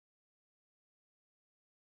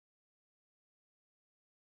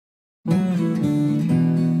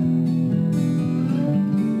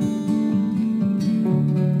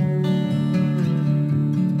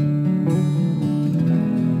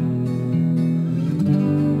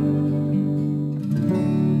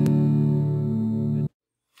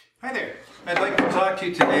to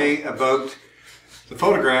you today about the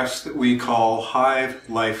photographs that we call Hive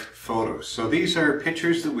Life Photos. So these are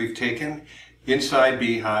pictures that we've taken inside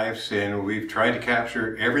beehives, and we've tried to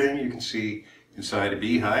capture everything you can see inside a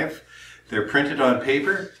beehive. They're printed on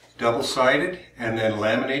paper, double-sided, and then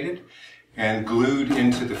laminated and glued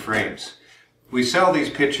into the frames. We sell these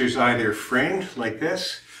pictures either framed like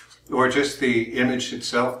this, or just the image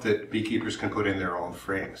itself that beekeepers can put in their own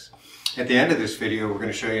frames. At the end of this video, we're going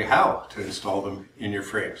to show you how to install them in your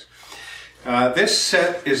frames. This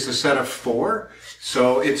set is the set of 4,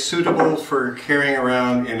 so it's suitable for carrying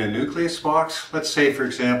around in a nucleus box. Let's say, for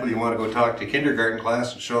example, you want to go talk to kindergarten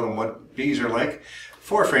class and show them what bees are like.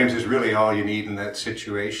 4 frames is really all you need in that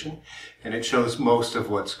situation, and it shows most of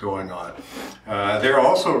what's going on. They're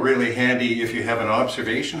also really handy if you have an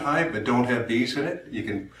observation hive but don't have bees in it. You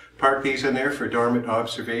can park these in there for a dormant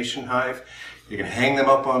observation hive. You can hang them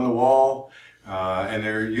up on the wall, and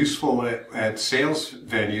they're useful at sales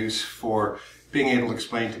venues for being able to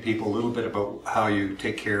explain to people a little bit about how you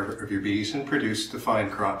take care of your bees and produce the fine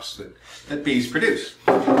crops that bees produce.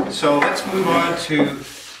 So let's move on to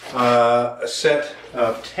a set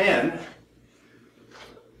of 10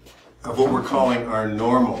 of what we're calling our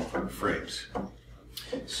normal frames.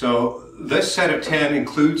 So this set of 10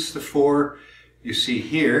 includes the 4 you see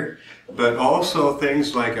here, but also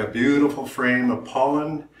things like a beautiful frame of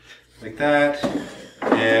pollen, like that,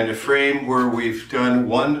 and a frame where we've done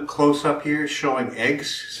one close-up here showing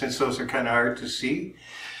eggs, since those are kind of hard to see.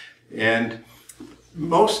 And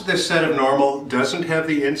most of this set of normal doesn't have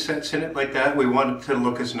the insets in it like that. We want it to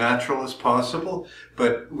look as natural as possible,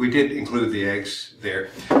 but we did include the eggs there.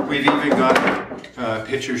 We've even got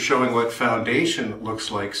pictures showing what foundation looks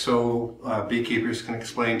like, so beekeepers can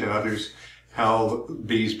explain to others how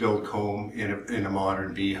bees build comb in a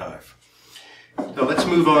modern beehive. So let's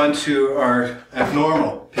move on to our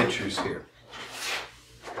abnormal pictures here.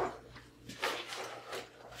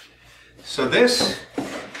 So this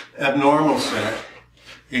abnormal set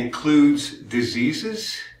includes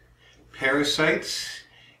diseases, parasites,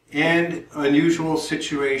 and unusual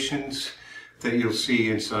situations that you'll see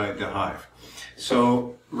inside the hive.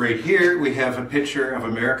 So right here we have a picture of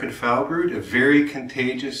American foul brood, a very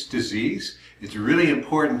contagious disease. It's really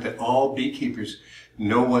important that all beekeepers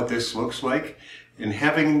know what this looks like, and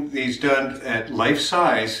having these done at life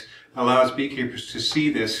size allows beekeepers to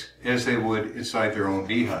see this as they would inside their own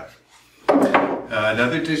beehive.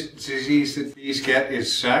 Another disease that bees get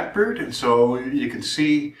is sac brood, and so you can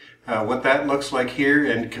see what that looks like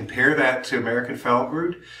here and compare that to American foul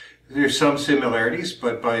brood. There's some similarities,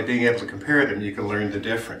 but by being able to compare them, you can learn the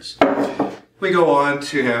difference. We go on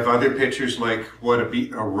to have other pictures like what a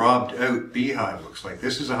robbed out beehive looks like.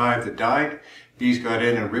 This is a hive that died. Bees got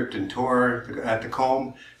in and ripped and tore at the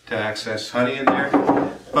comb to access honey in there.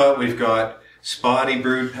 But we've got spotty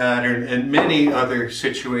brood pattern and many other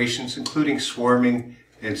situations, including swarming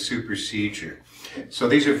and supersedure. So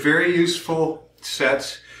these are very useful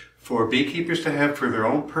sets for beekeepers to have for their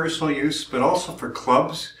own personal use, but also for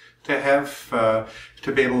clubs to have,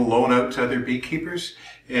 to be able to loan out to other beekeepers,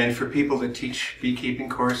 and for people that teach beekeeping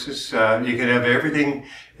courses. You can have everything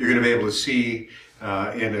you're going to be able to see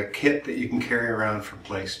in a kit that you can carry around from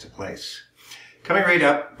place to place. Coming right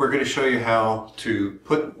up, we're going to show you how to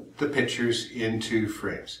put the pictures into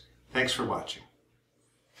frames. Thanks for watching.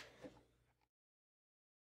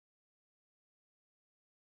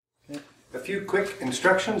 A few quick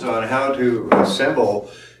instructions on how to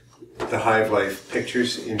assemble the Hive Life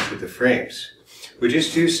pictures into the frames. We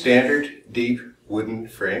just use standard deep wooden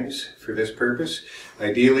frames for this purpose.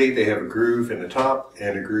 Ideally, they have a groove in the top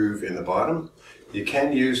and a groove in the bottom. You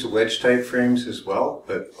can use the wedge type frames as well,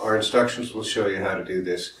 but our instructions will show you how to do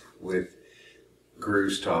this with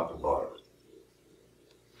grooves top and bottom.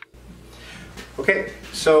 Okay,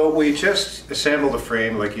 so we just assemble the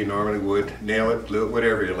frame like you normally would, nail it, glue it,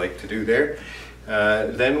 whatever you like to do there.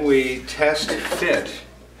 Then we test fit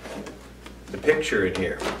the picture in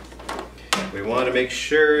here. We want to make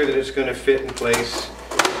sure that it's going to fit in place.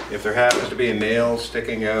 If there happens to be a nail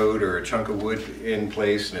sticking out or a chunk of wood in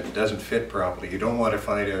place and it doesn't fit properly, you don't want to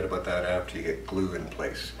find out about that after you get glue in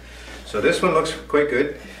place. So this one looks quite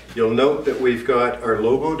good. You'll note that we've got our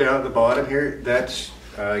logo down at the bottom here. That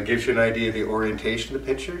gives you an idea of the orientation of the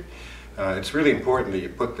picture. It's really important that you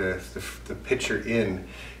put the picture in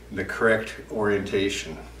the correct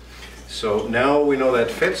orientation. So now we know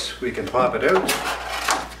that fits, we can pop it out.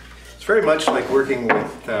 It's very much like working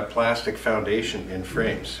with plastic foundation in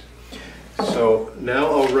frames. So now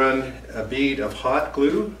I'll run a bead of hot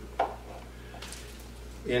glue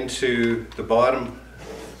into the bottom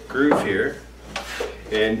groove here,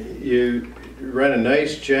 and you run a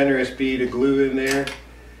nice generous bead of glue in there,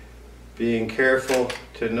 being careful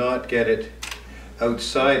to not get it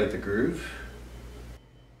outside of the groove.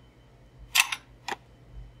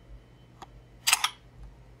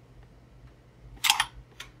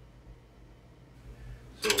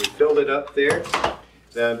 So we filled it up there.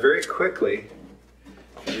 Then very quickly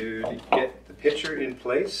you get the picture in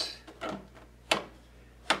place.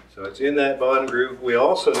 So it's in that bottom groove. We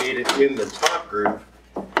also need it in the top groove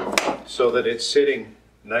so that it's sitting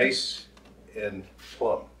nice and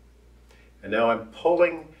plumb. And now I'm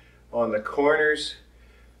pulling on the corners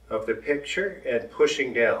of the picture and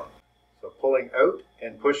pushing down. So pulling out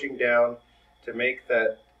and pushing down to make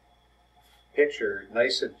that picture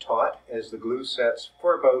nice and taut as the glue sets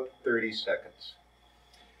for about 30 seconds.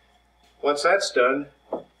 Once that's done,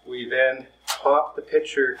 we then pop the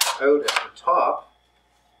picture out at the top,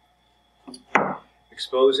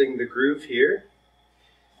 exposing the groove here,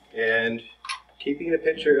 and keeping the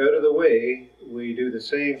picture out of the way, we do the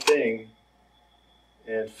same thing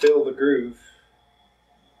and fill the groove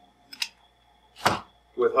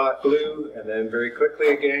with hot glue, and then very quickly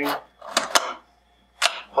again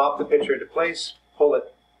pop the picture into place, pull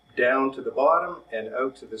it down to the bottom and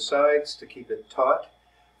out to the sides to keep it taut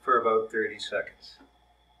for about 30 seconds.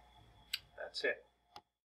 That's it.